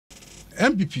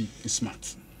MPP is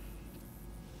smart.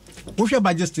 What's your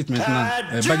budget statement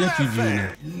now? Budget review.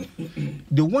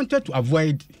 They wanted to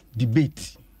avoid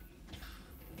debate.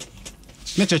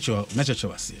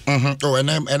 Oh,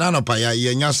 and I know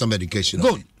pay some education.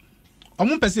 Good. I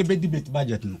won't say debate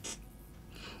budget no.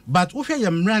 But if you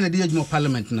are running the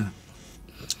parliament now,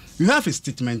 you have a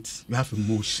statement, you have a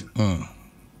motion.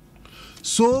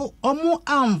 So, almost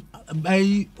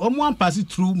pass it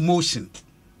through motion.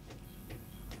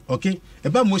 Okay,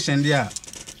 about motion there,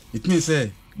 it means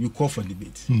you call for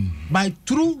debate. By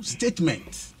through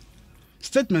statements,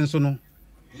 no,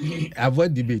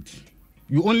 avoid debate.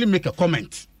 You only make a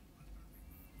to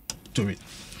it,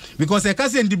 because I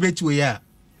can't say in debate we are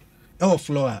our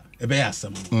floor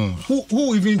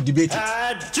who even debate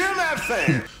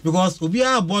it because we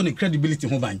are born in credibility.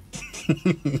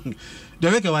 The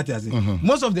way what I say,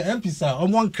 most of the MPs are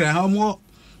on one cry, more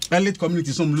elite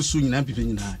community some losing in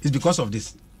NPP is because of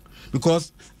this.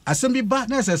 Because assembly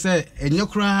partners, I say, and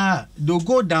they'll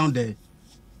go down there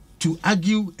to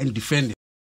argue and defend it.